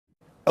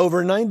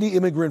Over 90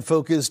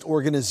 immigrant-focused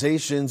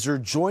organizations are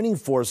joining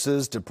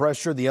forces to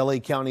pressure the LA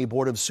County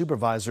Board of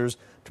Supervisors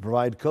to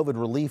provide COVID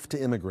relief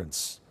to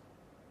immigrants.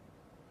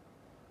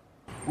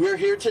 We're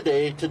here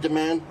today to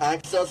demand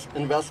access,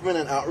 investment,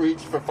 and outreach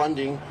for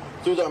funding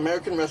through the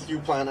American Rescue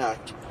Plan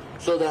Act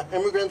so that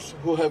immigrants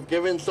who have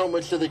given so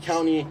much to the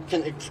county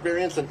can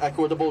experience an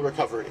equitable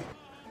recovery.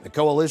 The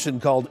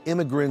coalition called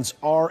Immigrants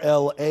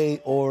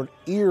RLA or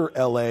EAR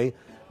LA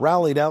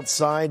rallied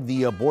outside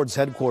the board's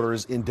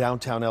headquarters in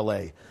downtown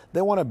LA.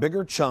 They want a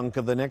bigger chunk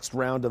of the next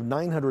round of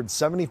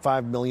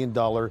 $975 million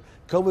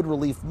COVID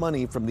relief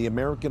money from the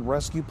American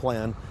Rescue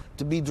Plan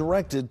to be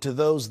directed to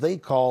those they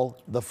call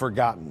the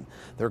forgotten.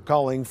 They're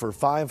calling for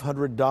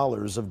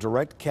 $500 of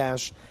direct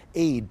cash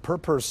aid per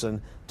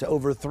person to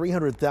over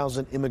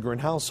 300,000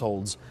 immigrant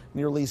households,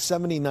 nearly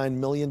 $79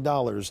 million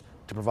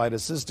to provide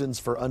assistance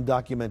for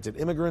undocumented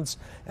immigrants,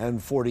 and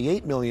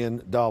 $48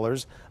 million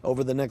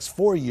over the next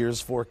 4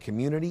 years for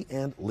community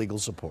and legal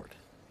support.